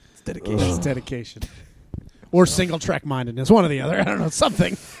dedication. That's dedication. Or single-track mindedness, one or the other. I don't know,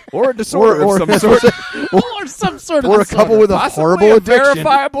 something. Or a disorder of some sort. Or some sort of Or a couple with a Possibly horrible a addiction.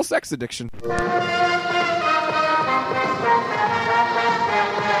 verifiable sex addiction.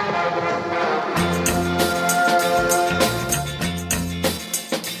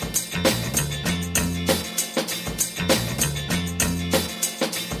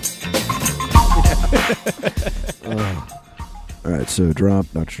 All right, so drop,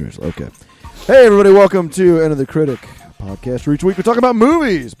 not serious. Okay. Hey, everybody, welcome to End of the Critic podcast. Where each week we talk about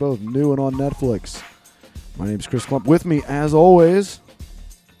movies, both new and on Netflix. My name's Chris Klump. With me, as always,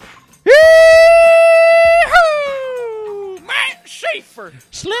 Matt Schaefer.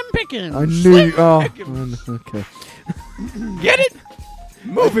 Slim Pickens. I knew. Okay. Get it?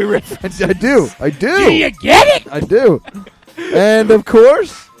 Movie reference. I do. Do you get it? I do. And of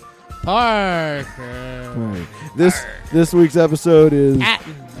course, Parker. all right, this week's episode is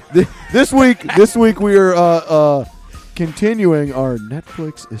Patton. this week we are continuing our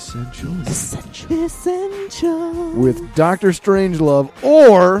Netflix Essentials with Dr. Strangelove,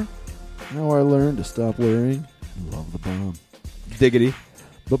 or How I Learned to Stop Worrying and Love the Bomb. Diggity.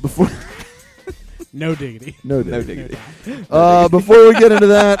 But before No diggity. no No diggity. diggity. Before we get into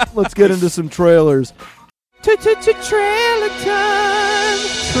that, let's get into some trailers. Trailer time.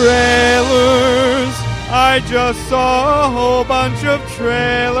 Trailers. I just saw a whole bunch of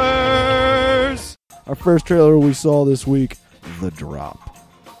trailers. Our first trailer we saw this week, The Drop.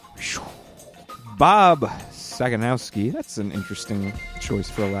 Bob Saganowski, that's an interesting choice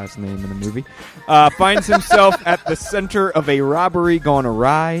for a last name in a movie, finds himself at the center of a robbery gone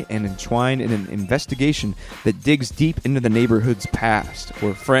awry and entwined in an investigation that digs deep into the neighborhood's past,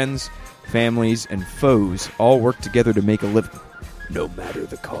 where friends, families, and foes all work together to make a living, no matter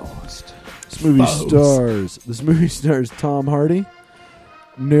the cost. This movie stars Tom Hardy,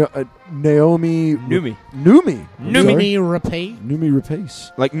 Naomi Numi. Numi Numi Rapace. Numi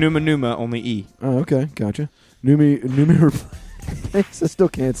Rapace. Like Numa, only E. Oh, okay, gotcha. Numi Rapace. I still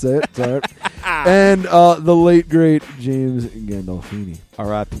can't say it. It's all right. And the late great James Gandolfini.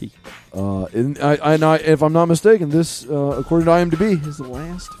 R.I.P. If I'm not mistaken, this according to IMDb is the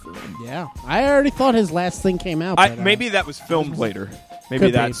last film. Yeah. I already thought his last thing came out. But, Maybe that was filmed later. Maybe Could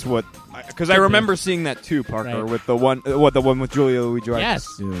be. that's what. Because I remember seeing that too, Parker, Right. with the one with Julia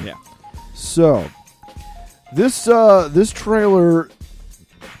Louis-Dreyfus. Yes. Yeah. So this trailer.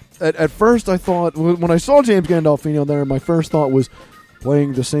 At first, I thought when I saw James Gandolfini there, my first thought was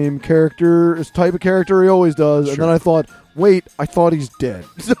playing the same character, this type of character he always does, and then I thought, wait, I thought he's dead.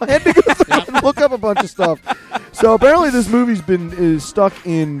 So I had to go through and look up a bunch of stuff. So apparently, this movie's is stuck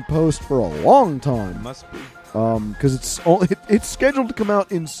in post for a long time. Must be. Because it's scheduled to come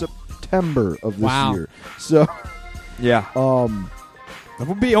out in September of this year. So Yeah. That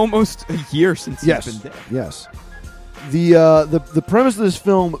would be almost a year since yes, he's been dead. yes. The premise of this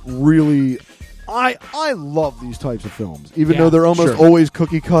film really, I love these types of films, even though they're almost always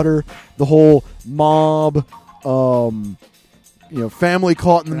cookie cutter. The whole mob, family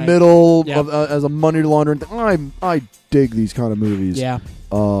caught in the middle of, as a money laundering thing. I dig these kind of movies. Yeah.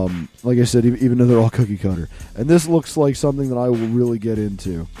 Like I said, even though they're all cookie cutter, and this looks like something that I will really get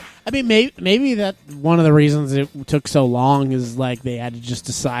into. I mean, maybe that one of the reasons it took so long is like they had to just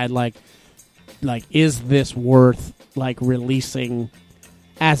decide like is this worth releasing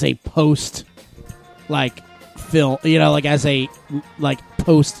as a post film, as a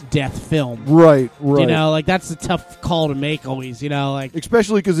post death film. Right. That's a tough call to make always,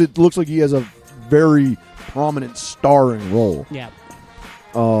 especially because it looks like he has a very prominent starring role. Yeah.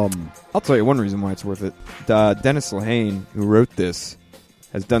 I'll tell you one reason why it's worth it. Dennis Lehane, who wrote this,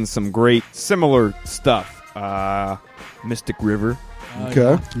 has done some great similar stuff. Mystic River,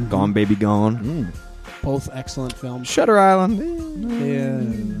 Okay. Gone Baby Gone, Both excellent films. Shutter Island,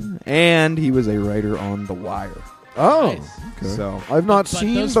 and he was a writer on The Wire. Oh, Nice. okay. So I've not But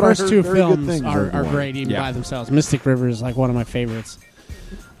seen, those but I first heard two very good films things are of the one. great even by themselves. Mystic River is one of my favorites.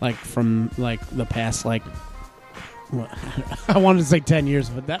 From the past I wanted to say 10 years,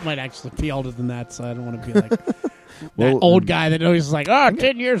 but that might actually be older than that, so I don't want to be like that old guy that always is like,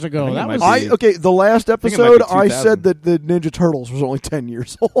 10 years ago. That was the last it might be episode I 2000. said that the Ninja Turtles was only 10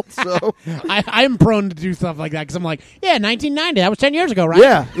 years old. So I'm prone to do stuff like that because I'm like, 1990, that was 10 years ago,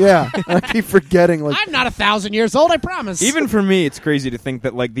 right? yeah. I keep forgetting. I'm not 1,000 years old, I promise. Even for me, it's crazy to think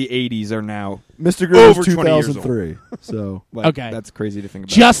that the 80s are now Mr. Grimm was over 20 years old. 2003. So Okay. That's crazy to think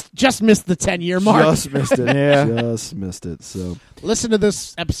about. just missed the 10-year mark. just missed it. Yeah. Just missed it. So Listen to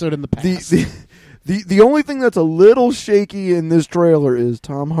this episode in the past. the only thing that's a little shaky in this trailer is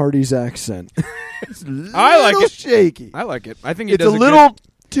Tom Hardy's accent. It's I like it. shaky. I like it. I think he It's does a little.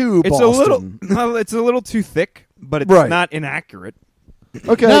 too It's Boston. it's a little too thick, but it's Right. not inaccurate.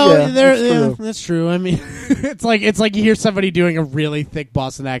 Okay, No, yeah, that's true. that's true. I mean, it's like you hear somebody doing a really thick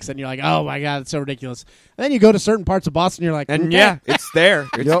Boston accent, and you're like, oh my god, it's so ridiculous. And then you go to certain parts of Boston, you're like, And okay. yeah, it's there.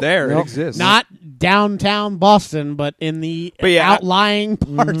 It's Yep, there. yep. It exists. Not downtown Boston, but in the But yeah, outlying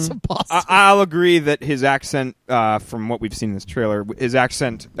parts of Boston. I'll agree that his accent, from what we've seen in this trailer, his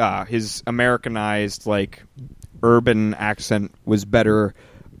accent, his Americanized, like, urban accent was better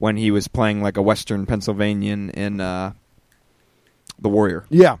when he was playing, like, a Western Pennsylvanian in The Warrior.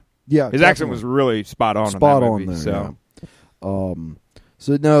 Yeah. His accent was really spot on spot in that on movie, there. so. Yeah.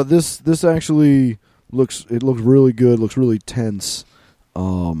 So no, this actually looks really good. Looks really tense.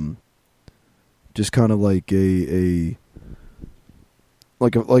 Just kind of like a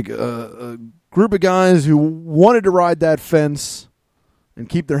group of guys who wanted to ride that fence and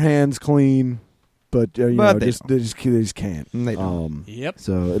keep their hands clean, but But they just can't. They don't. Yep.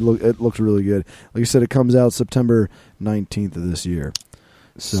 So it looks really good. Like I said, it comes out September 19th of this year.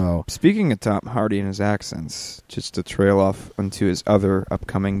 So Speaking of Tom Hardy and his accents, just to trail off onto his other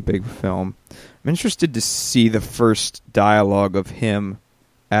upcoming big film, I'm interested to see the first dialogue of him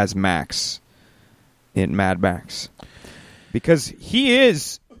as Max in Mad Max. Because he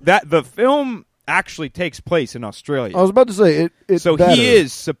is that the film actually takes place in Australia. I was about to say it's so better. he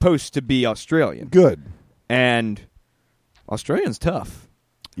is supposed to be Australian. good. And Australian's tough.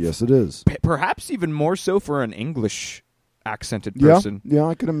 Yes, it is. Perhaps even more so for an English accented Yeah, person. yeah,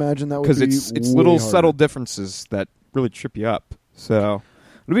 I could imagine that would Because be it's way little harder. subtle differences that really trip you up. So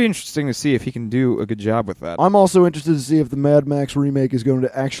it'll be interesting to see if he can do a good job with that. I'm also interested to see if the Mad Max remake is going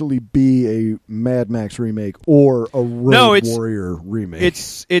to actually be a Mad Max remake or a Road Warrior remake.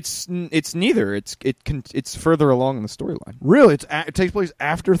 It's neither. It's further along in the storyline. Really, it takes place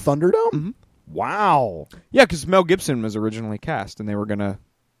after Thunderdome. Mhm. Wow. Yeah, because Mel Gibson was originally cast, and they were gonna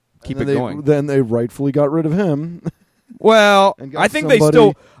keep And it then going. Then they rightfully got rid of him. Well, And got I think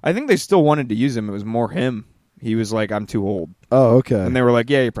somebody- they still wanted to use him. It was more him. He was like, "I'm too old," Oh, okay. and they were like,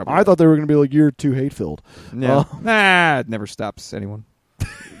 "Yeah, you probably." I thought they were going to be like, "You're too hate-filled." Yeah. Oh. Nah, it never stops anyone.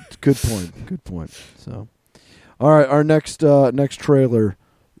 Good point. Good point. So, all right, our next trailer,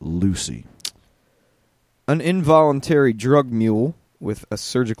 Lucy. An involuntary drug mule with a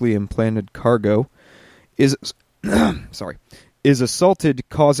surgically implanted cargo is assaulted,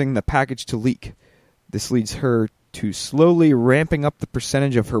 causing the package to leak. This leads her to slowly ramping up the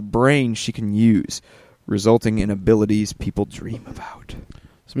percentage of her brain she can use, resulting in abilities people dream about.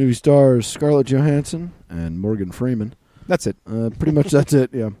 This movie stars Scarlett Johansson and Morgan Freeman. That's it. Pretty much that's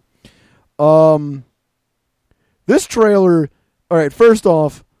it, yeah. This trailer, all right, first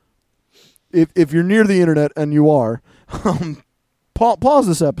off, if you're near the internet, and you are, pause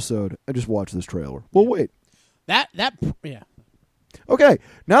this episode and just watch this trailer. We'll wait. That yeah. Okay,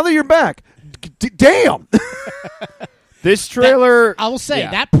 now that you're back, damn! This trailer... I will say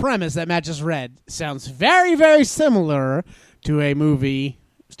yeah. that premise that Matt just read sounds very, very similar to a movie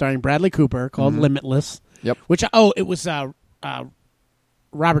starring Bradley Cooper called Limitless. Yep. Which it was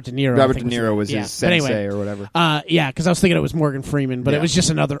Robert De Niro. I Robert De think Niro was yeah. his But sensei anyway, or whatever. yeah, because I was thinking it was Morgan Freeman, but Yeah. it was just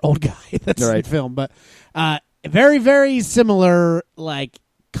another old guy that's in Right. the film. But very, very similar like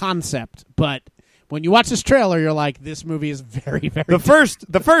concept. But when you watch this trailer, you're like, this movie is very, very The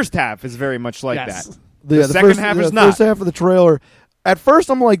first half is very much like Yes. that. The second first, half the is not. First half of the trailer. At first,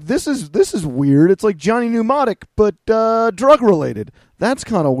 I'm like, this is weird. It's like Johnny Mnemonic, but drug related. That's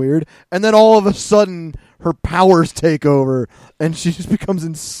kind of weird. And then all of a sudden, her powers take over, and she just becomes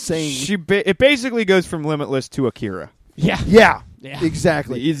insane. It basically goes from Limitless to Akira. Yeah. Yeah, Yeah.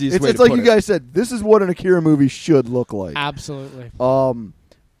 exactly. The easiest it's way it's to like put you it. guys said. This is what an Akira movie should look like. Absolutely.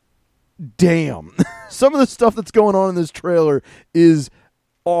 Damn. Some of the stuff that's going on in this trailer is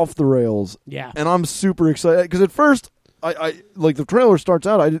off the rails. Yeah. And I'm super excited because at first, I like the trailer starts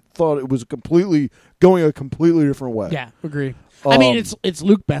out. I thought it was going a completely different way. Yeah, agree. I mean, Um, it's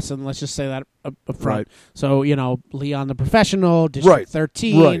Luke Besson. Let's just say that up front. Right. So Leon the Professional, District Right.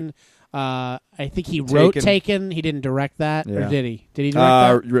 13. I think he wrote Taken. He didn't direct that, or Yeah. did he? Did he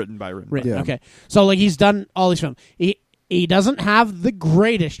direct that? Written by Written. Written. Yeah. Okay. So he's done all these films. He doesn't have the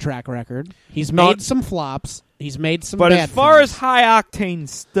greatest track record. He's made some flops. He's made some. But bad as far films. as high octane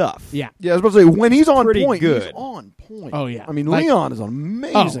stuff, yeah. Yeah, I was about to say, when he's on Pretty point, good. he's on point. Oh, yeah. I mean, Like- Leon is an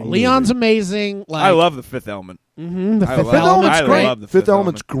amazing. Leon's movie. amazing. Like, I love The Fifth Element. the I Fifth love- Fifth Element's I great. love the Fifth Fifth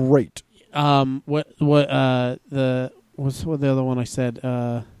Element's great. what the other one I said?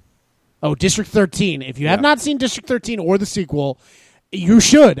 District 13. If you have Yeah. not seen District 13 or the sequel, you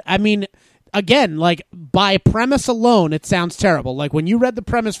should. I mean, again, like by premise alone, it sounds terrible. Like when you read the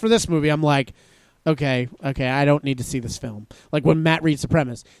premise for this movie, I'm like, okay, I don't need to see this film. Like when Matt reads the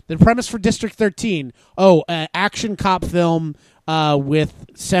premise for District 13. Oh, action cop film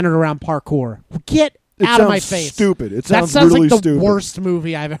centered around parkour. Get It out of my sounds face. stupid. It That sounds sounds really like the stupid. worst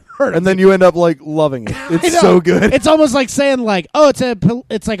movie I've ever heard. And then you end up like loving it. I It's know. so good. It's almost like saying like, oh,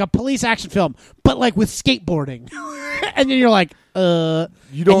 it's like a police action film, but like with skateboarding. And then you're like,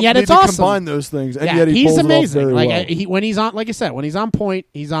 You don't and yet need it's to awesome. combine those things, and yeah, yet he he's pulls amazing. it off very Like well. when he's on, like I said, when he's on point,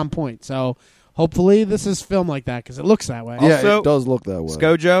 he's on point. So hopefully this is filmed like that because it looks that way. Yeah, Also, it does look that way.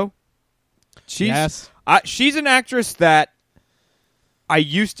 ScarJo. She's an actress that I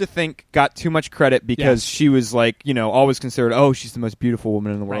used to think got too much credit because Yes. she was like, always considered, she's the most beautiful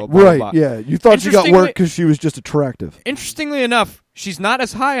woman in the world. Blah, Right, blah, blah. yeah. You thought she got Interestingly- work because she was just attractive. Interestingly enough, she's not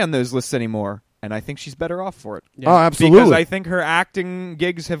as high on those lists anymore, and I think she's better off for it. Yeah. Oh, absolutely. Because I think her acting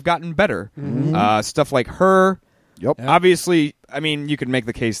gigs have gotten better. Mm-hmm. Stuff like Her. Yep. Yeah. Obviously, I mean, you could make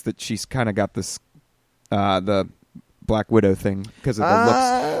the case that she's kind of got this, the Black Widow thing because of the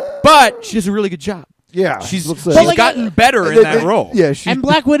looks. But she does a really good job. Yeah. She's looks But like- like, gotten better in that role. Yeah, she, And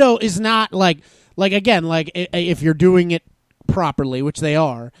Black Widow is not like again, like if you're doing it properly, which they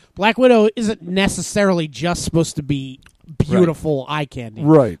are, Black Widow isn't necessarily just supposed to be beautiful eye candy.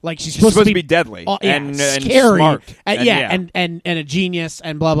 Right. Like she's She's supposed to be deadly and scary. smart. And a genius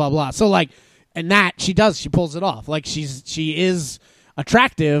and blah blah blah. So like, and that she pulls it off. Like she is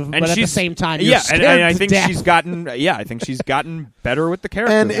attractive, And but at the she's- and same time, you're scared I to think death. she's gotten. Yeah, I think she's gotten better with the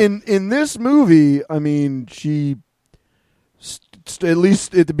character. and in this movie, I mean, she at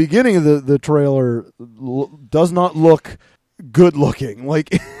least at the beginning of the trailer does not look good looking. Like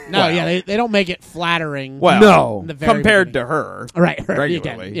No, Wow. yeah, they don't make it flattering. well, No. in the very compared beginning. to her, Right,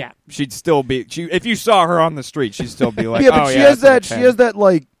 regularly, again, yeah. she'd still be. If you saw her on the street, she'd still be like, yeah, but oh, she yeah, has that's that. like a She has that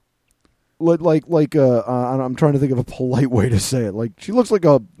like I'm trying to think of a polite way to say it. Like she looks like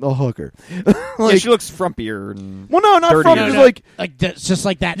a hooker. yeah, she looks frumpier. And Well, no, not dirty. from No, just no. like It's just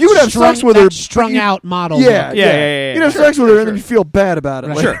like that. You would have strung, sex with her, that but strung you- out model. yeah, look. Yeah. You'd have sex with her and then you feel bad about it.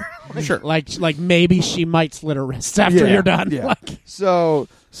 Right. Like, Sure. Like maybe she might slit her wrists after Yeah, you're done. yeah. Like, So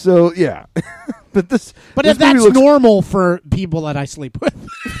yeah, but this. but this if that's movie looks, normal for people that I sleep with.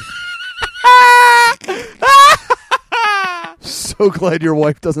 so glad your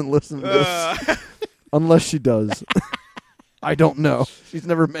wife doesn't listen to this, unless she does. I don't know. She's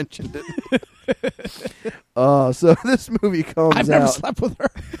never mentioned it. So this movie comes I've never out. slept with her.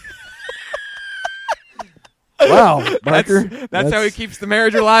 Wow, Barker. That's how he keeps the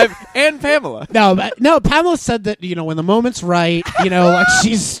marriage alive. And Pamela. No. Pamela said that when the moment's right, like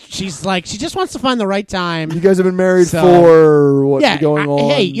she's like she just wants to find the right time. You guys have been married So- for what's Yeah, going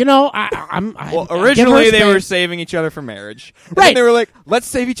on? Hey, I'm. Well, I give originally her they were space. saving each other for marriage. And Right. then they were like, let's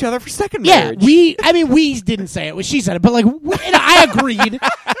save each other for second Yeah, marriage. we didn't say it. She said it, but I agreed.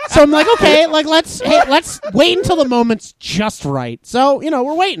 So I'm like, okay, like let's wait until the moment's just right. So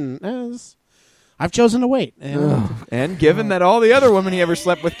we're waiting. I've chosen to wait. And given that all the other women he ever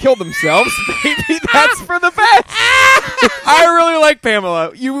slept with killed themselves, maybe that's for the best. I really like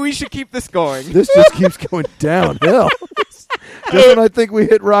Pamela. We should keep this going. This just keeps going downhill. Just when I think we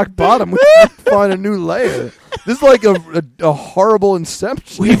hit rock bottom, we find a new layer. This is like a horrible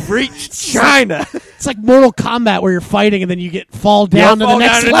Inception. We've reached China. It's like Mortal Kombat where you're fighting and then you fall down to the fall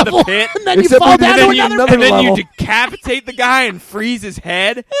next down into level, the pit. and then Except you fall we down did to it in another. another And then level. you decapitate the guy and freeze his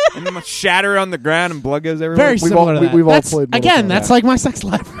head and then shatter on the ground and blood goes everywhere. Very We've similar all- to that. we've all That's, played Mortal again, Kombat. that's like my sex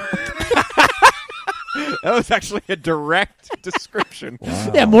life. That was actually a direct description.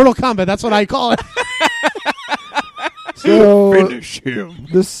 Yeah, Mortal Kombat. That's what I call it. So Finish him.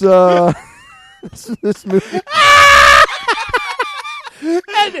 this this movie.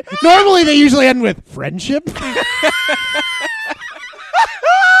 And normally they usually end with friendship.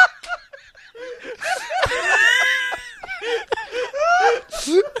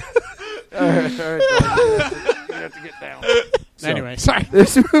 All right, you have to get down. Anyway, sorry.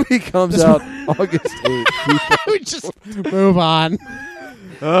 This movie comes out August 8th. We just move on.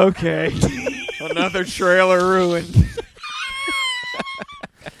 Okay. Another trailer ruined.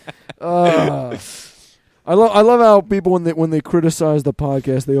 I love how people when they criticize the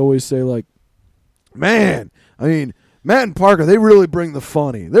podcast, they always say like, "Man, I mean, Matt and Parker, they really bring the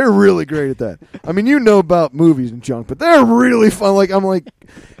funny. They're really great at that. I mean, about movies and junk, but they're really fun." Like I'm like,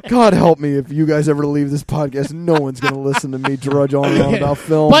 God help me if you guys ever leave this podcast, no one's going to listen to me drudge on and on about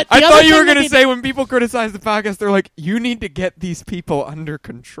film. But I the thought other you were thing going to that say when people criticize the podcast, they're like, you need to get these people under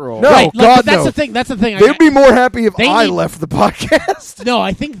control. No. right, God, but that's no. the thing. That's the thing. they'd be more happy if They I need- left the podcast. No,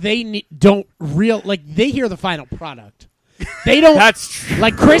 I think they don't they hear the final product. They don't. That's true.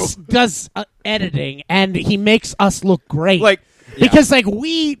 Like Chris does editing, and he makes us look great. Like, yeah. because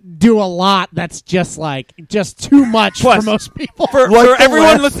we do a lot that's just too much Plus, for most people. For Like the everyone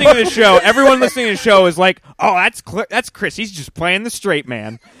last listening to the show, everyone listening to the show is like, "Oh, that's Chris. He's just playing the straight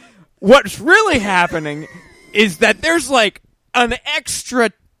man." What's really happening is that there's like an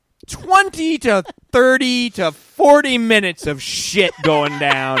extra 20 to 30 to 40 minutes of shit going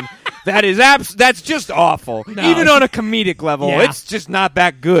down. That is that's just awful. No. Even on a comedic level, Yeah. it's just not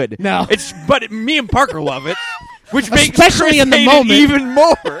that good. No. But me and Parker love it, which makes Especially Chris in the hate it moment. even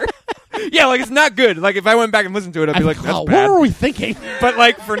more. Yeah, like it's not good. Like if I went back and listened to it, I'd be like, "That's what bad." were we thinking? But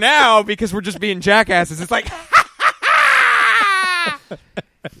like for now, because we're just being jackasses, it's like,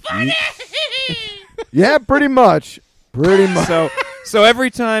 Yeah, pretty much. Pretty much. so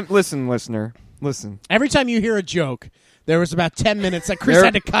every time, listen, listener, listen. Every time you hear a joke, there was about 10 minutes that Chris There-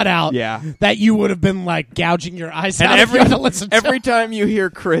 had to cut out. Yeah. That you would have been like gouging your eyes And out if you had to listen to. every time you hear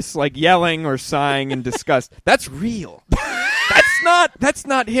Chris like yelling or sighing in disgust, that's real. That's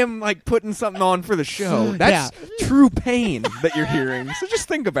not him like putting something on for the show. That's true pain that you're hearing. So just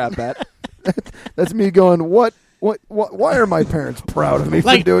think about that. That's me going, what? Why are my parents proud of me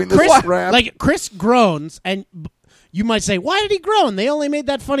for doing this Chris, crap? like Chris groans, and you might say, "Why did he groan? They only made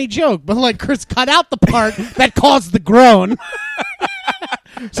that funny joke." But like Chris cut out the part that caused the groan,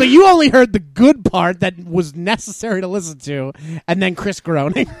 so you only heard the good part that was necessary to listen to, and then Chris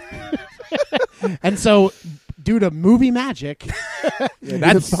groaning. And so, due to movie magic,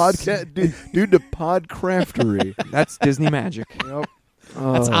 That's due to podcraftery. That's Disney magic. Yep.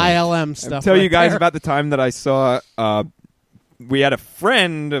 that's ILM stuff. I'll tell you right guys there. about the time that I saw. We had a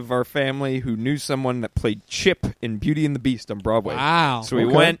friend of our family who knew someone that played Chip in Beauty and the Beast on Broadway. Wow. So we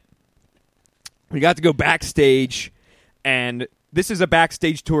Okay. went. We got to go backstage, and this is a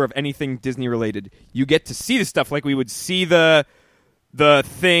backstage tour of anything Disney related. You get to see the stuff like we would see the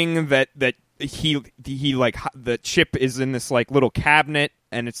thing that he like the Chip is in this like little cabinet,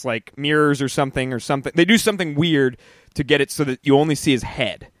 and it's like mirrors or something. They do something weird to get it so that you only see his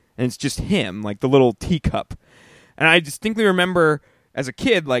head, and it's just him, like the little teacup. And I distinctly remember as a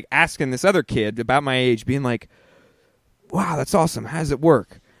kid, like asking this other kid about my age, being like, "Wow, that's awesome. How does it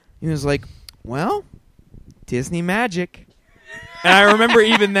work?" He was like, "Well, Disney magic." And I remember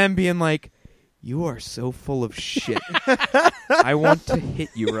even then being like, "You are so full of shit. I want to hit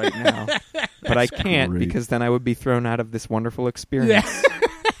you right now, but I can't great. because then I would be thrown out of this wonderful experience."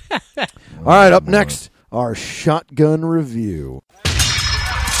 All right, up next, our shotgun review.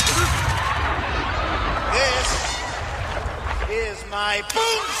 This is my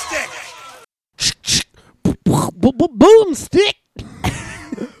boomstick. Boomstick.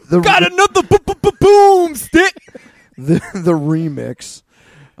 Got another boomstick. The remix.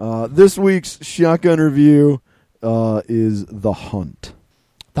 This week's shotgun review is The Hunt.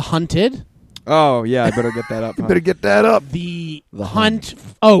 The Hunted. Oh yeah, I better get that up. You better get that up. The The Hunt.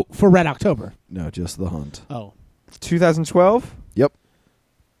 Oh, for Red October. No, just The Hunt. Oh, 2012. Yep.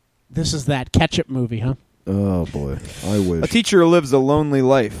 this is that ketchup movie, huh? Oh, boy. I A wish. teacher lives a lonely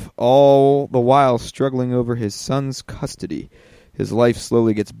life, all the while struggling over his son's custody. His life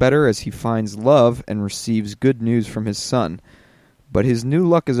slowly gets better as he finds love and receives good news from his son. But his new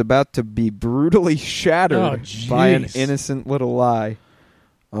luck is about to be brutally shattered by an jeez. innocent little lie.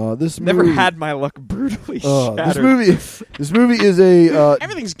 This Never movie, had my luck brutally shattered. This movie is a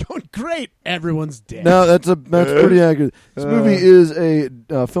Everything's going great. Everyone's dead. no. That's pretty accurate. This movie is a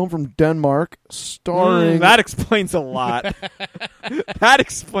film from Denmark, starring That explains a lot. That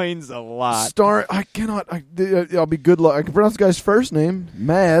explains a lot. I cannot. I'll be good luck. I can pronounce the guy's first name,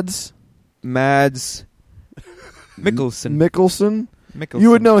 Mads Mads Mikkelsen. Mikkelsen. Mikkelsen. You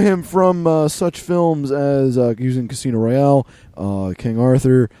would know him from such films as using Casino Royale, King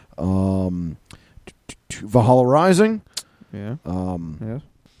Arthur, Valhalla Rising. Yeah. Yes.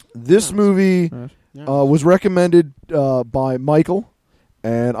 This movie Yes. was recommended by Michael,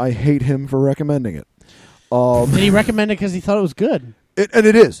 and I hate him for recommending it. Did he recommend it because he thought it was good? And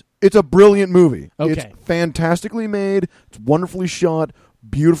it is. It's a brilliant movie. Okay. It's fantastically made. It's wonderfully shot,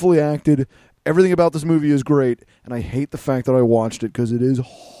 beautifully acted. Everything about this movie is great, and I hate the fact that I watched it because it is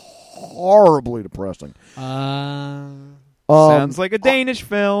horribly depressing. Sounds like a Danish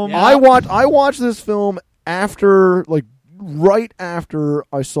film. Yeah. I watched this film right after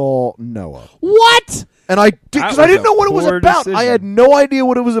I saw Noah, What? and because I was didn't a know what it was poor about. I decision. had no idea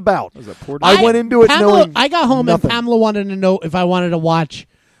what it was about. That was a poor I went into it Pamela, knowing I got home nothing. and Pamela wanted to know if I wanted to watch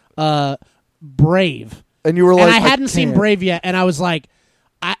Brave. And you were like, And I hadn't seen can't. Brave yet, and I was like,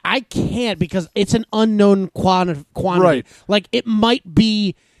 I can't because it's an unknown quantity. Right. Like it might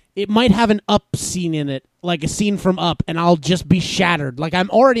have an Up scene in it, like a scene from Up, and I'll just be shattered. Like I'm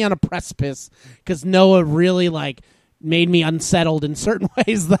already on a precipice because Noah really made me unsettled in certain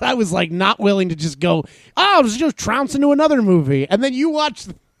ways that I was like not willing to just go, I'll just trounce into another movie. And then you watch.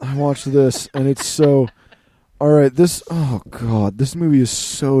 I watched this, and it's so. All right, oh God, this movie is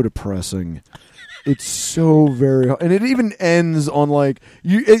so depressing. It's so very, and it even ends on like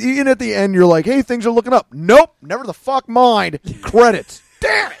even at the end, you're like, hey, things are looking up. Nope, never the fuck mind. Credits.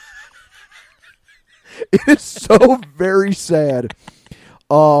 Damn it! It is so very sad.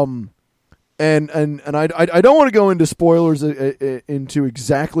 And I don't want to go into spoilers into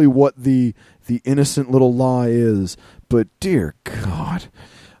exactly what the innocent little lie is, but dear God,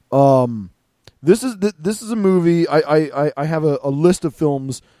 this is a movie. I have a list of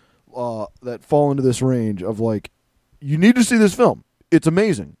films that fall into this range of like, you need to see this film. It's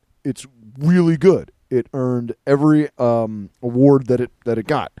amazing. It's really good. It earned every award that it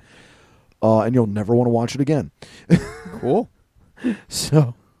got, and you'll never want to watch it again. Cool.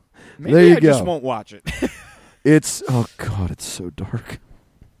 So Maybe there you I go. just won't watch it. It's oh God, it's so dark.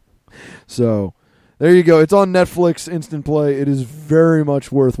 So there you go. It's on Netflix Instant Play. It is very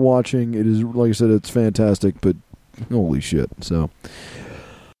much worth watching. It is, like I said, it's fantastic, but holy shit. So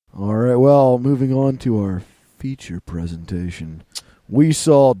all right, well, moving on to our feature presentation. We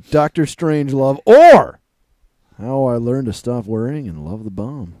saw Doctor Strangelove, or How I Learned to Stop Worrying and Love the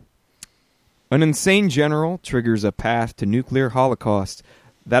Bomb. An insane general triggers a path to nuclear holocaust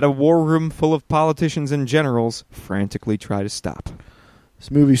that a war room full of politicians and generals frantically try to stop. This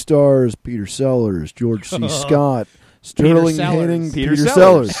movie stars Peter Sellers, George C. Scott, Sterling Hayden, Peter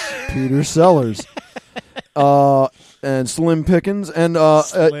Sellers. Peter Sellers, and Slim Pickens, and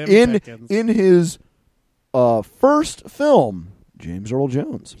Pickens. in his first film, James Earl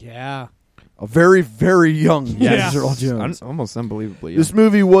Jones, Yeah. a very very young Yes. James Earl Jones. Almost unbelievably. This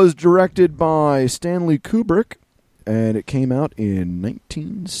movie was directed by Stanley Kubrick, and it came out in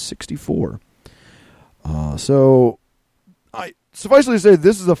 1964. Suffice it to say,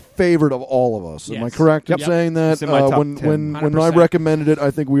 this is a favorite of all of us. Am I Yes. correct in Yep. saying that? It's in my top when 10. when I 100%. recommended it, I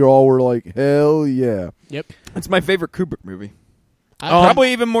think we all were like, "Hell yeah!" Yep. It's my favorite Kubrick movie. I-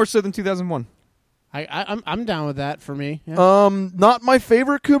 Probably even more so than 2001. I'm down with that for me. Yeah. Not my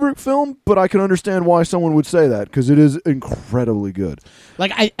favorite Kubrick film, but I can understand why someone would say that because it is incredibly good.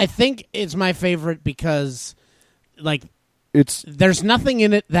 Like I think it's my favorite because like It's there's nothing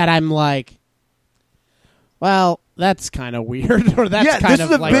in it that I'm like, well, that's kind of weird, or that's kind this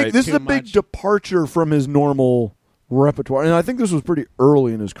of is a like big this is too a big much. departure from his normal repertoire, and I think this was pretty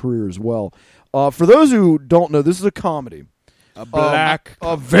early in his career as well. For those who don't know, this is a comedy, a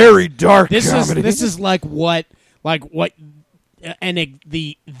very dark comedy. This is like what and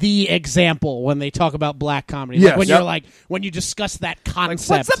the example when they talk about black comedy. Yes. Like when Yep. you're like when you discuss that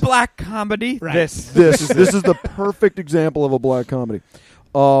concept. What's a black comedy? Right. This is the perfect example of a black comedy.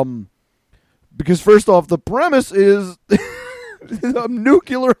 Because first off, the premise is a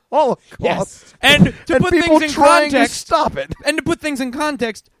nuclear holocaust. Yes. And to put people things in trying context, to stop it. And to put things in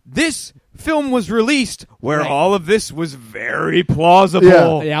context, this film was released where Right. all of this was very plausible.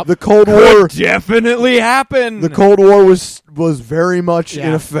 Yeah, Yep. the Cold War. Could definitely happen. The Cold War was very much in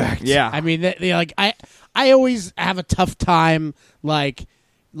Yeah. effect. Yeah. I mean, like I always have a tough time like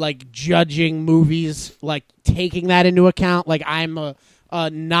judging movies, like taking that into account. Like I'm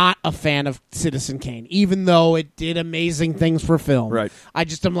not a fan of Citizen Kane, even though it did amazing things for film. Right. I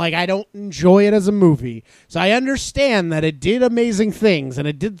just am like, I don't enjoy it as a movie. So I understand that it did amazing things and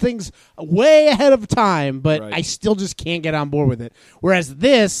it did things way ahead of time, but Right. I still just can't get on board with it. Whereas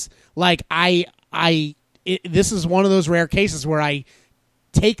this, like, this is one of those rare cases where I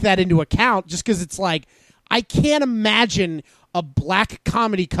take that into account just because it's like, I can't imagine a black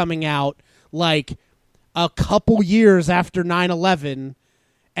comedy coming out like a couple years after 9/11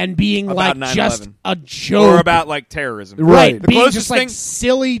 and being About like just 9/11. a joke. Or about like terrorism. Right. The being closest just like thing.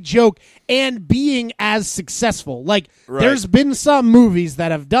 silly joke and being as successful. Like Right. there's been some movies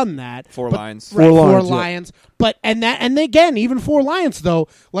that have done that. Four but- Lions. Right, Four Four Lions, yeah. Lions. But and again, even Four Lions though,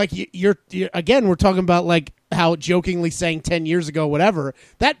 like you're again, we're talking about like how jokingly saying 10 years ago, whatever.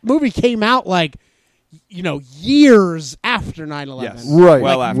 That movie came out like years after 9/11. Yes. Right.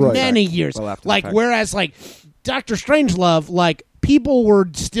 Well Like, after. right. Many years. Well after the Like fact. whereas like Doctor Strangelove, like people were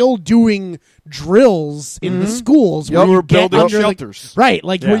still doing drills in the schools. Yep. where We you were get building under the- shelters. right,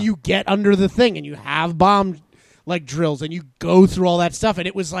 like Yeah. where you get under the thing and you have bomb like drills and you go through all that stuff, and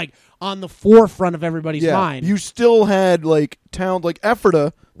it was like on the forefront of everybody's mind. You still had like towns like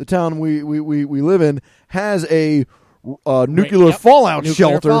Ephrata, the town we live in, has a nuclear Yep. Nuclear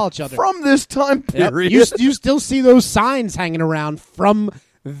shelter fallout shelter. from this time Yep. period. You still see those signs hanging around from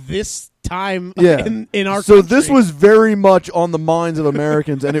this time yeah. in our so country. this was very much on the minds of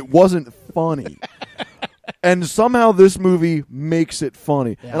Americans, and it wasn't funny. And somehow this movie makes it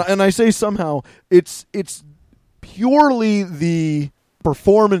funny. Yeah. And I say somehow, it's purely the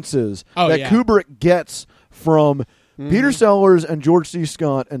performances that Kubrick gets from Peter Sellers and George C.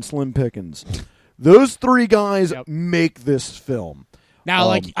 Scott and Slim Pickens. Those three guys make this film.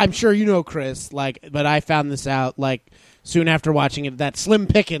 Now, I'm sure you know, Chris, but I found this out, soon after watching it, that Slim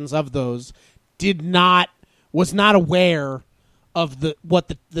Pickens of those was not aware of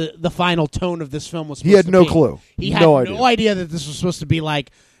what the final tone of this film was supposed to be. He had no clue. He had no idea that this was supposed to be like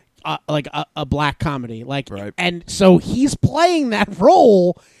a black comedy. Right. And so he's playing that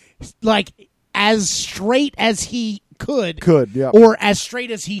role as straight as he could, or as straight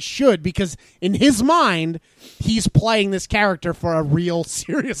as he should, because in his mind he's playing this character for a real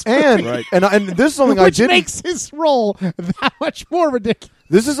serious movie. And this is something which makes his role that much more ridiculous.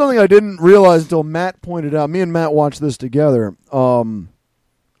 This is something I didn't realize until Matt pointed out. Me and Matt watched this together.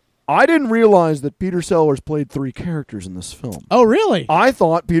 I didn't realize that Peter Sellers played 3 characters in this film. Oh, really? I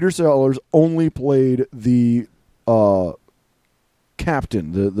thought Peter Sellers only played the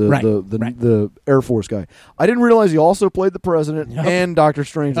captain, the Air Force guy. I didn't realize he also played the president and Dr.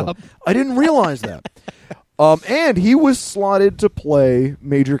 Strangelove. I didn't realize that. And he was slotted to play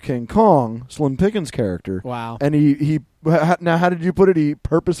Major King Kong, Slim Pickens' character. Wow. And he now, how did you put it? He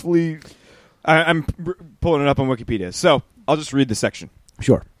purposefully... I'm pulling it up on Wikipedia, so I'll just read the section.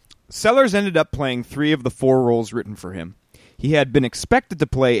 Sure. Sellers ended up playing 3 of the 4 roles written for him. He had been expected to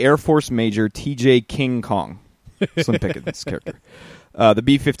play Air Force Major T.J. King Kong, Slim Pickens' character, the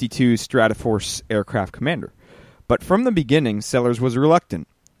B-52 Stratoforce aircraft commander. But from the beginning, Sellers was reluctant.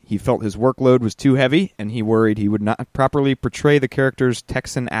 He felt his workload was too heavy, and he worried he would not properly portray the character's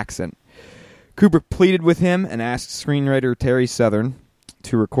Texan accent. Kubrick pleaded with him and asked screenwriter Terry Southern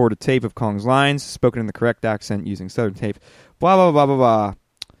to record a tape of Kong's lines, spoken in the correct accent using Southern tape. Blah, blah, blah, blah, blah.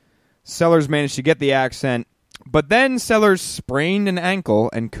 Sellers managed to get the accent, but then Sellers sprained an ankle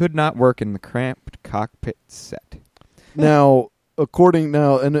and could not work in the cramped cockpit set. Now,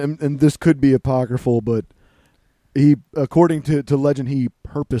 and this could be apocryphal, but according to legend, he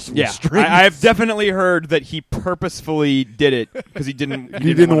purposely strained. I've definitely heard that he purposefully did it because he didn't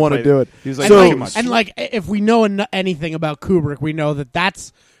want to do it. He was like, So- too much. And if we know anything about Kubrick, we know that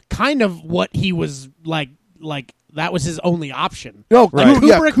that's kind of what he was like that was his only option. No,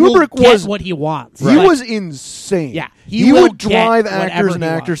 Kubrick will get what he wants. He was insane. Yeah, he will would drive get actors whatever and he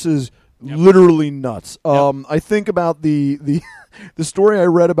wants. actresses literally nuts. I think about the story I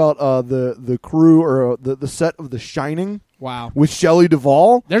read about the crew or the set of The Shining. Wow. With Shelley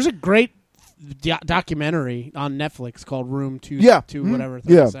Duvall. There's a great documentary on Netflix called Room 2 whatever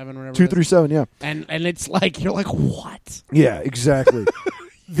 37 whatever 237 and it's like you're like what? Yeah, exactly.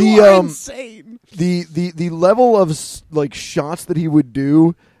 You are insane. The level of shots that he would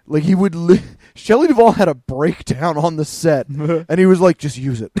do, he would Shelley Duvall had a breakdown on the set and he was like, just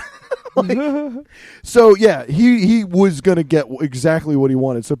use it. So yeah, he was gonna get exactly what he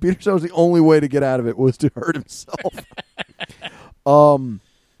wanted. So Peter Sellers, the only way to get out of it was to hurt himself.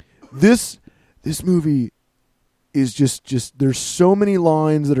 This movie is just there's so many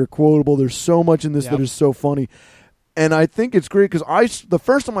lines that are quotable. There's so much in this that is so funny, and I think it's great because the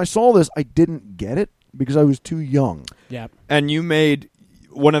first time I saw this, I didn't get it because I was too young. Yeah, and you made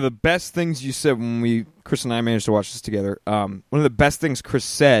one of the best things you said when Chris and I managed to watch this together. One of the best things Chris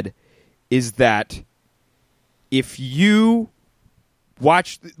said is that if you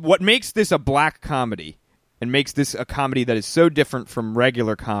watch what makes this a black comedy and makes this a comedy that is so different from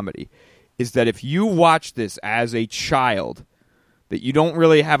regular comedy is that if you watch this as a child, that you don't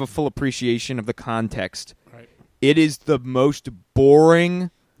really have a full appreciation of the context. Right. It is the most boring.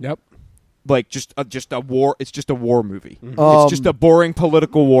 Yep. Just a war. It's just a war movie. It's just a boring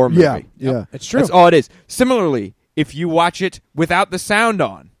political war movie. Yeah, it's true. That's all it is. Similarly, if you watch it without the sound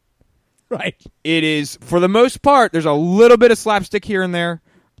on, right, it is for the most part. There's a little bit of slapstick here and there,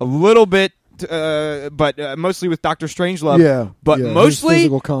 a little bit, but mostly with Dr. Strangelove. Yeah, but mostly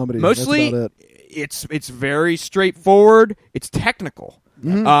physical comedy. Mostly, that's about it. It's very straightforward. It's technical.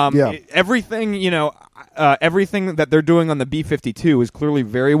 Everything everything that they're doing on the B-52 is clearly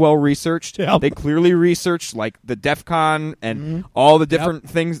very well researched. Yep. They clearly researched the DEFCON and all the different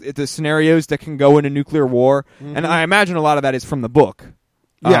things, the scenarios that can go into nuclear war. And I imagine a lot of that is from the book.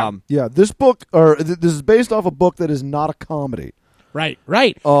 Yeah. This book, this is based off a book that is not a comedy. Right.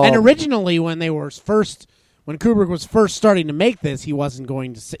 And originally, when Kubrick was first starting to make this, he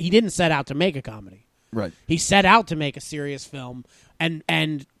didn't set out to make a comedy. Right. He set out to make a serious film, and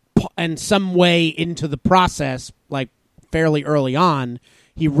some way into the process, fairly early on,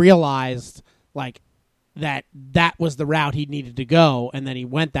 he realized that was the route he needed to go, and then he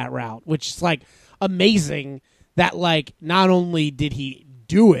went that route, which is amazing that like not only did he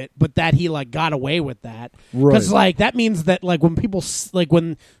do it, but that he like got away with that. Right. Because like that means that like when people like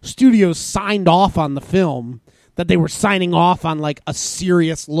when studios signed off on the film, that they were signing off on like a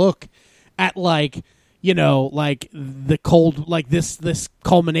serious look at like, you know, like the cold, like this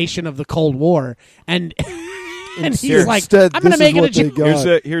culmination of the Cold War, and and he's like, Instead, I'm going to this make is it a what they joke.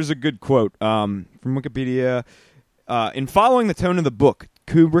 got. Here's a good quote from Wikipedia. In following the tone of the book,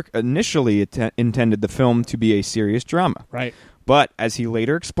 Kubrick initially intended the film to be a serious drama. Right. But as he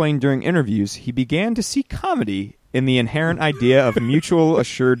later explained during interviews, he began to see comedy in the inherent idea of mutual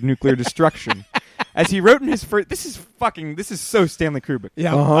assured nuclear destruction. As he wrote in his first... This is so Stanley Kubrick.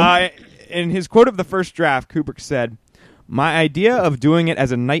 Yeah. In his quote of the first draft, Kubrick said, "My idea of doing it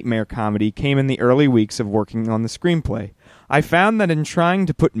as a nightmare comedy came in the early weeks of working on the screenplay. I found that in trying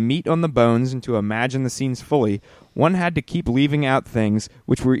to put meat on the bones and to imagine the scenes fully, one had to keep leaving out things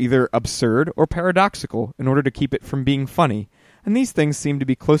which were either absurd or paradoxical in order to keep it from being funny. And these things seem to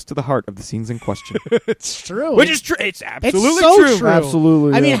be close to the heart of the scenes in question." It's true. Which is true. It's absolutely it's so true.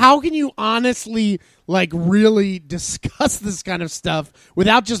 Absolutely, I yeah. mean, how can you honestly like really discuss this kind of stuff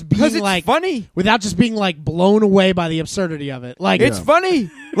without just Because being it's like funny. without just being like blown away by the absurdity of it? Like It's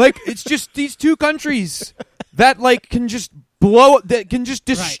funny. Like, it's just these two countries that like can just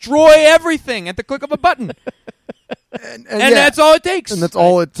destroy everything at the click of a button. and And yeah, that's all it takes. and that's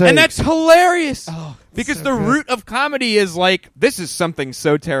all it takes. And that's hilarious. Oh, because so the good. root of comedy is like, this is something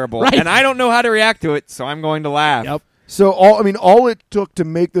so terrible. Right. And I don't know how to react to it, so I'm going to laugh. Yep. So all it took to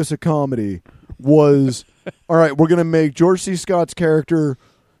make this a comedy was, all right, we're gonna make George C. Scott's character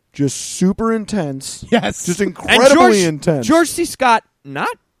just super intense, Yes. just And incredibly intense. George C. Scott, not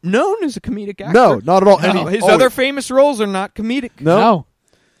known as a comedic actor. no, not at all. No. And His other famous roles are not comedic. no.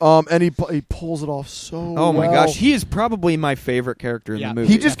 And he pulls it off so. Oh my well. gosh, he is probably my favorite character in Yeah. the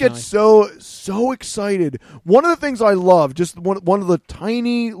movie. He just Definitely. gets so excited. One of the things I love, just one of the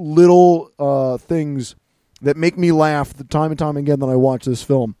tiny little things that make me laugh the time and time again that I watch this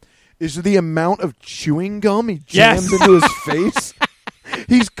film, is the amount of chewing gum he jams Yes. into his face.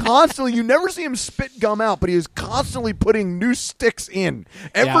 He's constantly, you never see him spit gum out, but he is constantly putting new sticks in.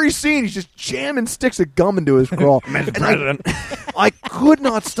 Every scene, he's just jamming sticks of gum into his crawl. Mr. And President. I could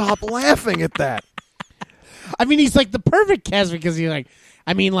not stop laughing at that. I mean, he's like the perfect cast because he's like,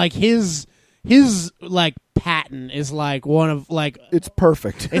 I mean, like his like Patton is like one of like It's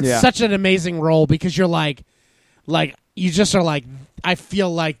perfect. it's Yeah. such an amazing role because you're like you just are like, I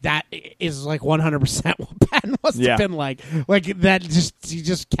feel like that is like 100% what Patton must Yeah. have been like that. Just you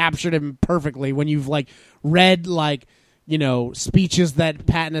just captured him perfectly when you've like read like, you know, speeches that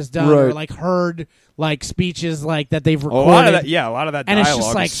Patton has done or Right. like heard like speeches like that they've A recorded. lot of that, yeah, a lot of that And it's dialogue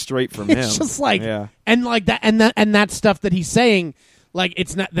just like is straight from him. It's just like yeah. and like that and that stuff that he's saying, like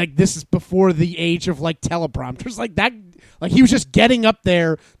it's not like this is before the age of like teleprompters, like that, like he was just getting up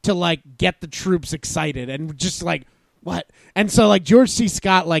there to like get the troops excited and just like what, and so like George C.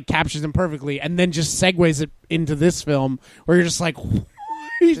 Scott like captures him perfectly and then just segues it into this film where you're just like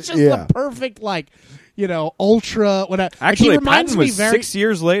he's just Yeah. the perfect like, you know, ultra whatever. Actually, like, he reminds Patton me was very 6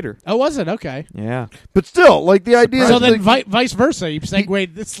 years later. Oh, was it? Okay. Yeah. But still, like the idea So is then like, vice versa, you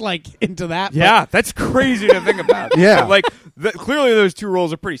segued this like into that. but- Yeah, that's crazy to think about. Yeah. Like, clearly those two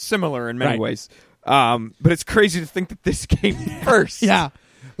roles are pretty similar in many Right. ways. But it's crazy to think that this came first. yeah.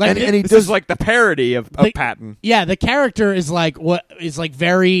 Like And he This does is like the parody of Like- Patton. yeah, the character is like what is like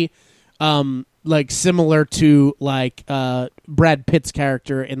very like similar to like Brad Pitt's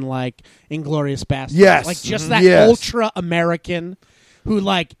character in like Inglourious Basterds. Yes. Like just Mhm. that Yes. ultra American who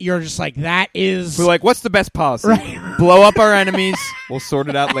like you're just like that is We're like, what's the best policy? Right. Blow up our enemies. We'll sort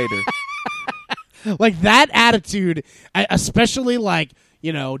it out later. like that attitude, especially like,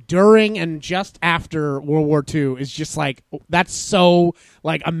 you know, during and just after World War II is just like that's so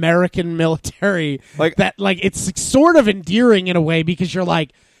like American military Like- that like it's sort of endearing in a way because you're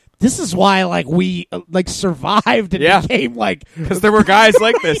like this is why like we like survived and Yeah. became like Because there were guys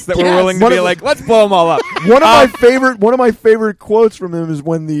like this that were Yes. willing to One be of the- like, let's blow them all up. one of my favorite quotes from him is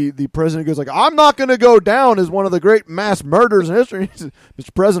when the president goes like, "I'm not going to go down as one of the great mass murders in history." He says,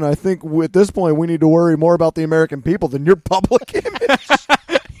 "Mr. President, I think at this point we need to worry more about the American people than your public image."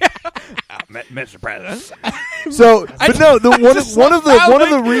 Mr. President. So, but no, the one of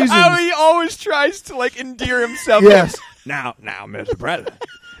the reasons. How he always tries to like endear himself. Yes. Now, Mr. President.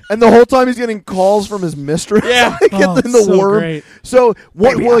 And the whole time he's getting calls from his mistress. Yeah. like, Oh, in the so war room. great. So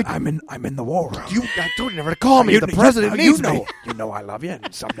what? Baby, like I'm in the war room. I told you never to call me. The president needs me. You know I love you,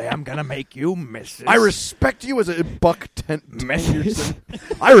 and someday I'm gonna make you Mrs. I respect you as a Buck Mrs.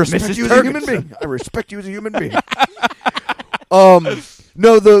 I respect Mrs. you as a human Turgidson. being. I respect you as a human being.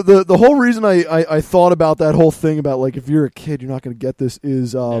 No, the whole reason I thought about that whole thing about like if you're a kid you're not going to get this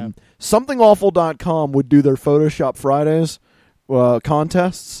is somethingawful.com would do their Photoshop Fridays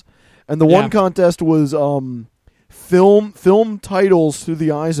contests, and the one contest was film titles through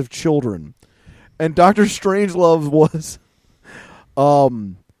the eyes of children, and Dr. Strangelove was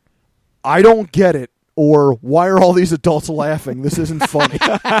I don't get it, or why are all these adults laughing? This isn't funny.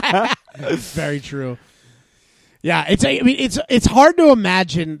 Very true. Yeah, it's hard to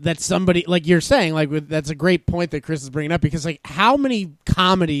imagine that somebody, like you're saying, like that's a great point that Chris is bringing up, because like how many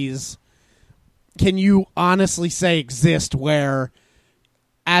comedies can you honestly say exist where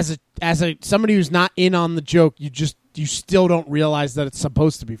as a somebody who's not in on the joke, you still don't realize that it's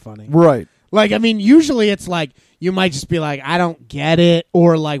supposed to be funny. Right. Like, I mean, usually it's like you might just be like, I don't get it,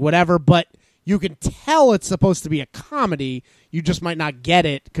 or like whatever, but you can tell it's supposed to be a comedy. You just might not get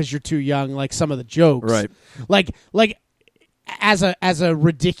it because you're too young, like some of the jokes. Right. Like as a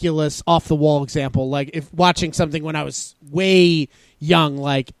ridiculous off the wall example, like if watching something when I was way young,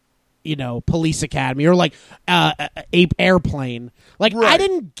 like, you know, Police Academy or like Airplane. Like, right. I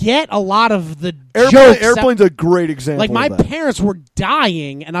didn't get a lot of the jokes. Airplane's a great example. Like, my of that. parents were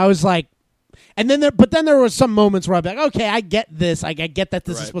dying, and I was like, and then there were some moments where I'd be like, okay, I get this. I get that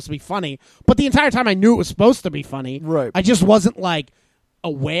this is supposed to be funny. But the entire time I knew it was supposed to be funny. Right. I just wasn't like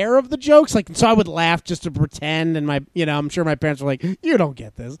aware of the jokes. Like, so I would laugh just to pretend, and I'm sure my parents were like, you don't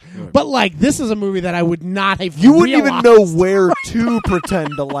get this. Right. But like, this is a movie that I would not have You wouldn't even realized. know where to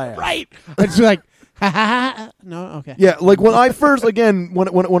pretend to laugh. Right. It's like, ha ha ha. No, okay. Yeah, like when I first, again,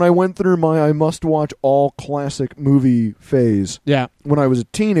 when I went through my I must watch all classic movie phase. Yeah. When I was a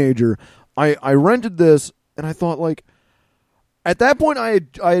teenager, I rented this, and I thought, like, at that point I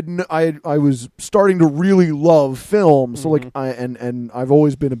was starting to really love film. So like and I've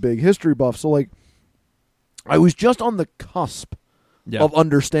always been a big history buff. So like I was just on the cusp of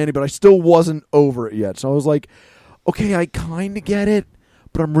understanding, but I still wasn't over it yet. So I was like, okay, I kind of get it,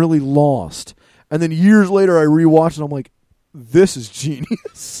 but I'm really lost. And then years later I rewatched it, and I'm like, this is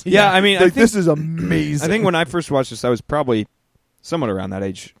genius. Yeah, I mean, like, this is amazing. I think when I first watched this, I was probably somewhat around that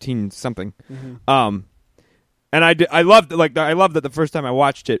age, teen something. And I loved it the first time I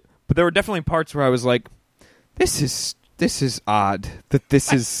watched it, but there were definitely parts where I was like, this is odd that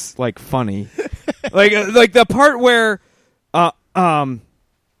this is like funny. like the part where the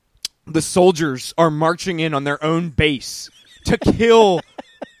soldiers are marching in on their own base to kill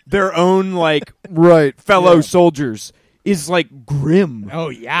their own like fellow soldiers is like grim. Oh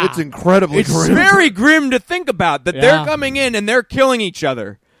yeah. It's incredibly It's grim. very grim to think about that they're coming in and they're killing each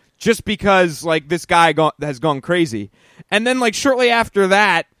other just because like this guy has gone crazy. And then like shortly after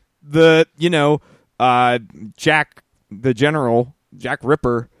that, Jack the General, Jack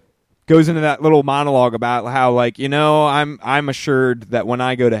Ripper, goes into that little monologue about how like, I'm assured that when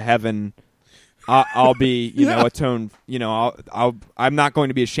I go to heaven, I'll be, atoned. I'm not going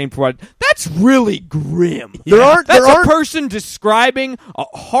to be ashamed for what. That's really grim. That's a person describing a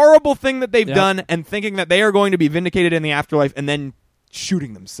horrible thing that they've done and thinking that they are going to be vindicated in the afterlife, and then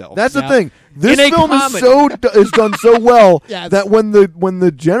shooting themselves. That's the thing. This In a film is done so well that when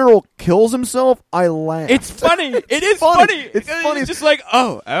the general kills himself, I laugh. It's funny. It is funny. It's funny. It's just like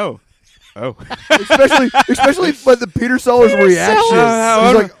oh. especially by the Peter Sellers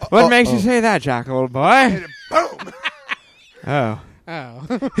reaction. What makes you say that, Jack, little boy? Boom. Oh.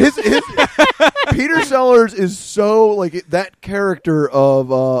 His Peter Sellers is so like that character of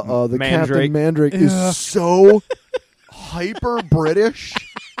the Captain Mandrake is so hyper British.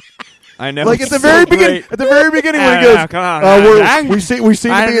 I know. Like at the very beginning, when he goes, come on, we seem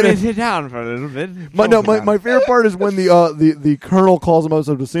to be in sit down for a little bit. my favorite part is when the colonel calls him up.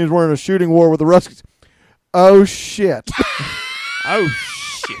 So it seems we're in a shooting war with the Ruskies. Oh shit! Oh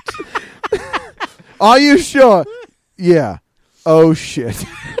shit! Are you sure? Yeah. Oh shit!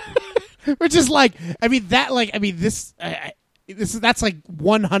 Which is like, that's like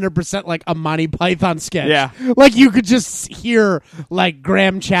 100% like a Monty Python sketch. Yeah. Like you could just hear like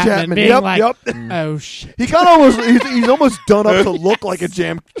Graham Chapman being like, oh shit. He kind of he's almost done up to look like a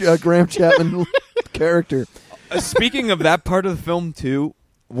Graham Chapman character. Speaking of that part of the film too,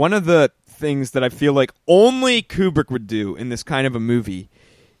 one of the things that I feel like only Kubrick would do in this kind of a movie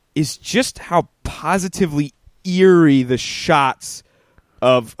is just how positively eerie the shots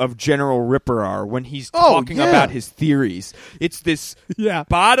of General Ripper are when he's talking about his theories. It's this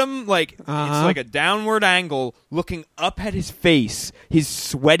bottom, like it's like a downward angle looking up at his face. His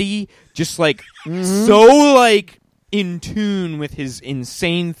sweaty, just like so like in tune with his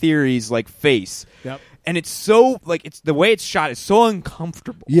insane theories, like face. Yep. And it's so like the way it's shot is so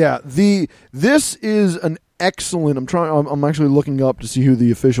uncomfortable. Yeah, this is an excellent. I'm actually looking up to see who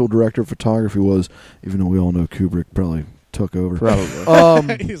the official director of photography was, even though we all know Kubrick probably took over.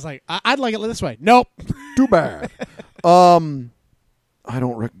 Probably. He's like, I'd like it this way. Nope. Too bad. I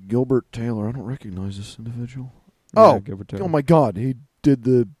don't Gilbert Taylor. I don't recognize this individual. Yeah, Gilbert Taylor. Oh my God, he did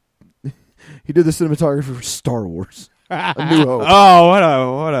the cinematography for Star Wars. A New Hope. Oh,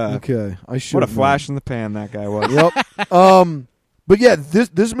 what a Okay, I should. what a flash in the pan that guy was. Yep. But yeah,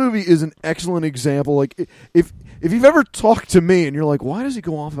 this movie is an excellent example. Like, if you've ever talked to me and you're like, why does he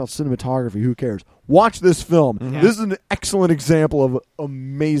go off about cinematography? Who cares? Watch this film. Mm-hmm. This is an excellent example of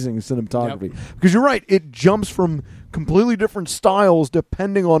amazing cinematography. Because you're right, it jumps from completely different styles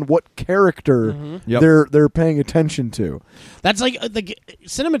depending on what character they're paying attention to. That's like the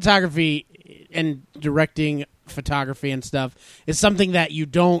cinematography and directing photography and stuff is something that you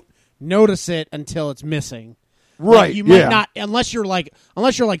don't notice it until it's missing. Right. Like, you might not unless you're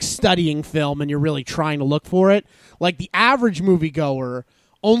like studying film and you're really trying to look for it. Like the average moviegoer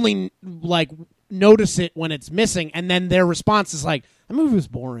only like notice it when it's missing, and then their response is like, "The movie was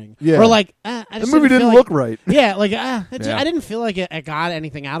boring," or like, "The movie didn't look right." Yeah, like I didn't feel like I got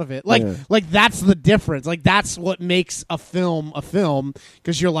anything out of it. Like that's the difference. Like that's what makes a film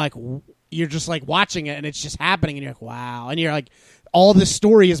because you're just like watching it and it's just happening, and you're like, wow, and you're like, all this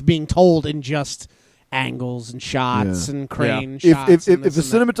story is being told in just angles and shots and crane shots. If the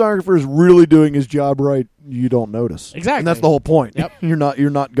cinematographer is really doing his job right, you don't notice. Exactly, and that's the whole point. Yep. You're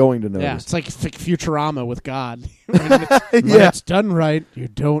not going to notice. Yeah, it's like Futurama with God. When it's done right, you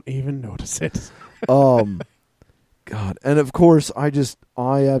don't even notice it. God, and of course, I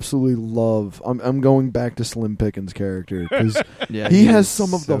absolutely love. I'm going back to Slim Pickens' character because he has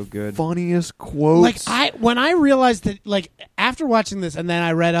some of the funniest quotes. Like when I realized that, like after watching this, and then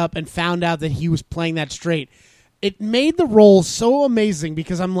I read up and found out that he was playing that straight, it made the role so amazing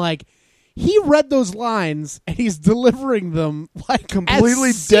because I'm like, he read those lines and he's delivering them like completely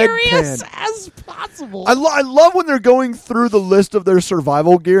as serious deadpan as possible. I love when they're going through the list of their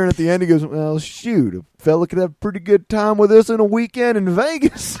survival gear, and at the end he goes, "Well, shoot, a fella could have a pretty good time with this in a weekend in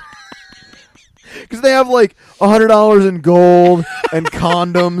Vegas." Because they have like $100 in gold and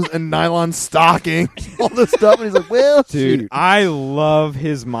condoms and nylon stockings, all this stuff, and he's like, "Well, dude, shoot." I love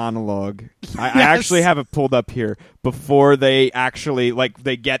his monologue. I actually have it pulled up here before they actually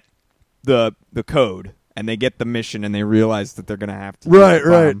they get the code and they get the mission and they realize that they're gonna have to use the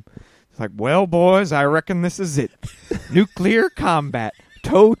bomb. It's like, well, boys, I reckon this is it. Nuclear combat,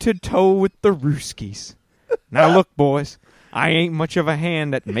 toe to toe with the Ruskies. Now look, boys, I ain't much of a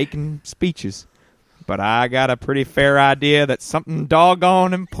hand at making speeches, but I got a pretty fair idea that something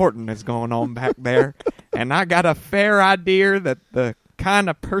doggone important is going on back there, and I got a fair idea that the kind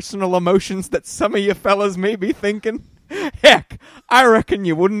of personal emotions that some of you fellas may be thinking, heck, I reckon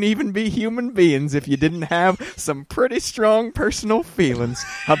you wouldn't even be human beings if you didn't have some pretty strong personal feelings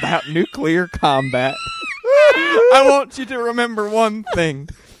about nuclear combat. I want you to remember one thing.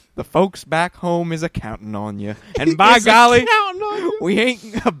 The folks back home is a-counting on you. And by golly, we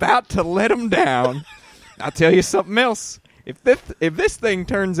ain't about to let them down. I'll tell you something else. If this thing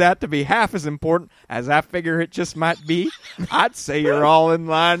turns out to be half as important as I figure it just might be, I'd say you're all in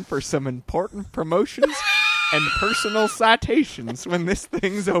line for some important promotions and personal citations when this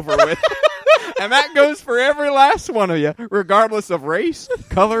thing's over with. And that goes for every last one of you, regardless of race,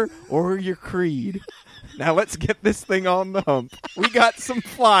 color, or your creed. Now let's get this thing on the hump. We got some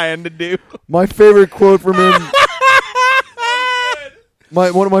flying to do. My favorite quote from him.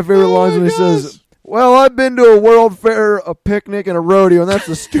 One of my favorite lines when he says, "Well, I've been to a World Fair, a picnic, and a rodeo, and that's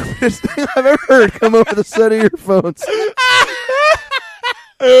the stupidest thing I've ever heard come over the set of earphones."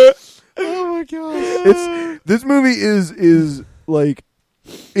 Oh my god! This movie is like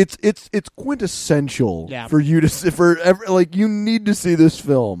it's quintessential for you to see, you need to see this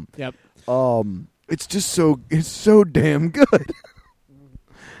film. Yep. It's so damn good.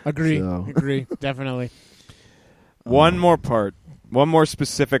 Agree, definitely. One more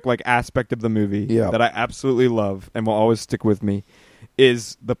specific aspect of the movie that I absolutely love and will always stick with me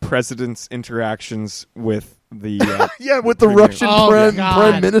is the president's interactions with the with the Russian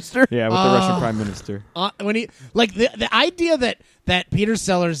prime minister. Yeah, with the Russian prime minister. When he the idea that Peter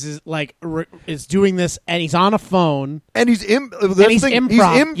Sellers is is doing this and he's on a phone and he's improving. He's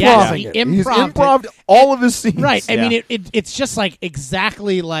improved all of his scenes. Right. I mean it's just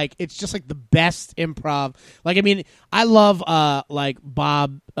exactly it's just the best improv. I love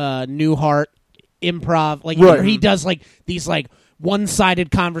Bob Newhart improv. Where he does these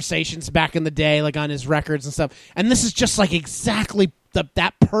one-sided conversations back in the day, on his records and stuff. And this is just exactly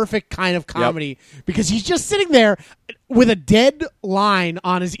that perfect kind of comedy because he's just sitting there with a dead line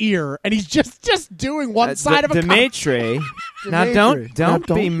on his ear, and he's just doing one side of a Dimitri. Now don't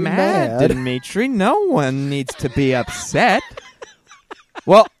be mad, Dimitri. No one needs to be upset.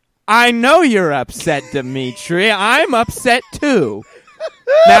 Well, I know you're upset, Dimitri. I'm upset too.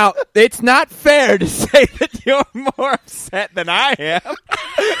 Now, it's not fair to say that you're more upset than I am.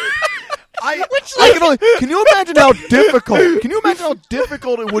 Can you imagine how difficult? Can you imagine how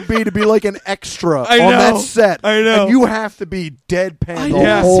difficult it would be to be like an extra on that set? I know. And you have to be deadpan the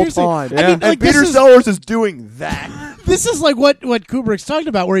know. whole Seriously. time. I mean, like, and Peter Sellers is doing that. This is like what Kubrick's talking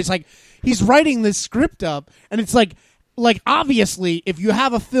about, where he's writing this script up, and it's like obviously, if you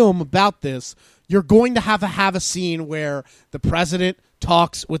have a film about this, you're going to have a scene where the president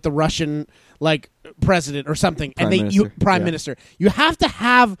talks with the Russian president or something, Prime Minister. You have to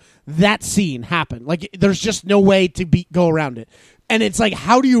have that scene happen. Like, there's just no way to go around it. And it's like,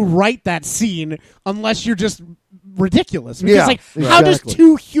 how do you write that scene unless you're just ridiculous? Because how does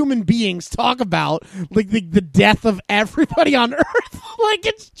two human beings talk about the death of everybody on Earth? Like,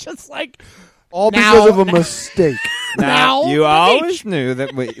 it's just like all because of a mistake. Now you always knew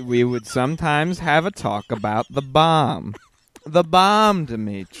that we would sometimes have a talk about the bomb. The bomb,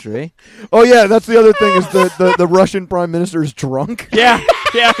 Dimitri. Oh yeah, that's the other thing is the Russian Prime Minister is drunk. Yeah,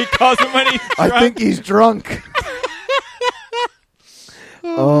 he calls him when he's drunk. I think he's drunk.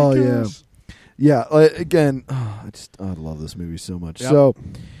 Oh yeah. Again, I love this movie so much. Yep. So,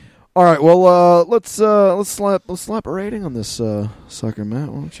 all right, well, let's slap a rating on this sucker, Matt.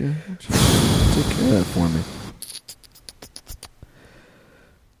 Why don't you take care of that for me?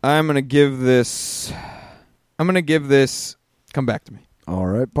 I'm gonna give this. Come back to me. All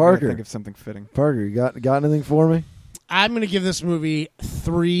right, Parker. Think of something fitting. Parker, you got anything for me? I'm going to give this movie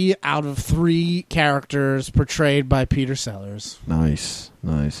 3 out of 3 characters portrayed by Peter Sellers. Nice.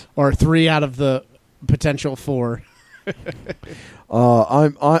 Or 3 out of the potential 4.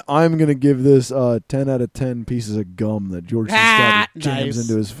 I'm going to give this 10 out of 10 pieces of gum that George C. Scott jams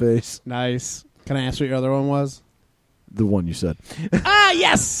into his face. Nice. Can I ask what your other one was? The one you said.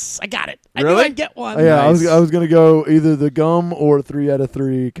 Yes! I got it. Really? I knew I'd get one. Yeah, Nice. I was going to go either the gum or 3 out of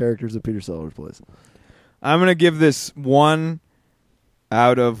 3 characters that Peter Sellers plays. I'm going to give this 1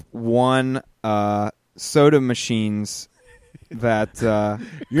 out of 1 soda machines that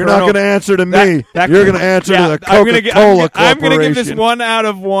you're not going to answer to me. You're going to answer to the Coca-Cola Corporation. I'm going to give this 1 out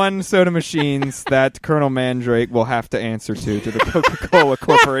of 1 soda machines that Colonel Mandrake will have to answer to the Coca-Cola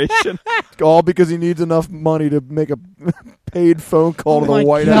Corporation. All because he needs enough money to make a paid phone call to the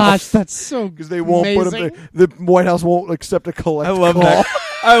White House. That's so because they won't put him. The White House won't accept a collect call. That.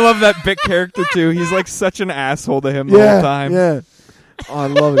 I love that bit character too. He's like such an asshole to him the whole time. Yeah. Oh, I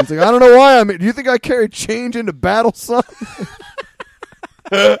love it. He's like, I don't know why do you think I carry change into battle, son?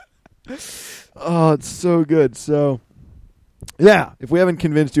 Oh, it's so good. So, yeah, if we haven't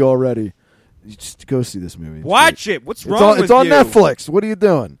convinced you already, you just go see this movie. Watch it. What's wrong with you? It's on Netflix. What are you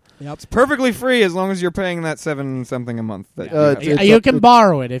doing? Yep. It's perfectly free as long as you're paying that $7-something a month. You can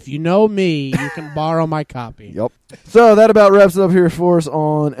borrow it. If you know me, you can borrow my copy. Yep. So that about wraps it up here for us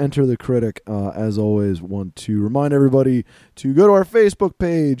on Enter the Critic. As always, want to remind everybody to go to our Facebook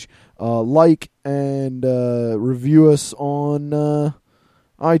page, like and review us on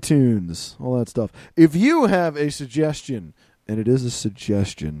iTunes, all that stuff. If you have a suggestion, and it is a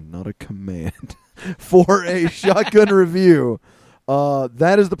suggestion, not a command, for a shotgun review,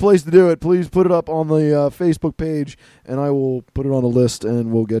 that is the place to do it. Please put it up on the Facebook page, and I will put it on a list,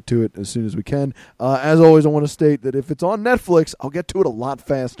 and we'll get to it as soon as we can. As always, I want to state that if it's on Netflix, I'll get to it a lot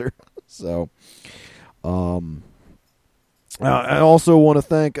faster. So, I also want to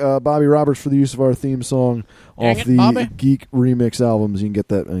thank Bobby Roberts for the use of our theme song off the Bobby. Geek Remix albums. You can get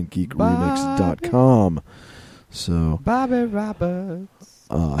that on geekremix.com. So, Bobby Roberts.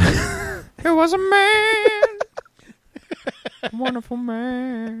 He was a man. Wonderful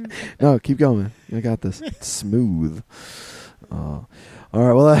man. No, keep going, man. I got this. It's smooth. All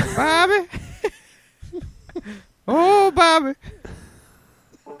right, well, Bobby. Oh, Bobby.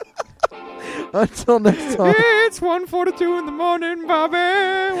 until next time. It's 1:42 in the morning,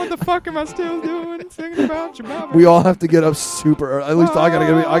 Bobby. What the fuck am I still doing? Singing about you, Bobby. We all have to get up super early. At least I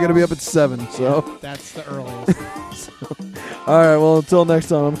gotta be up at 7. So That's the earliest. all right. Well, until next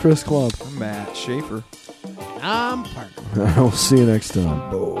time, I'm Chris Clump. I'm Matt Schaefer. I'm Parker. We'll see you next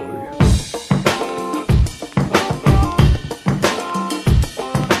time, boys.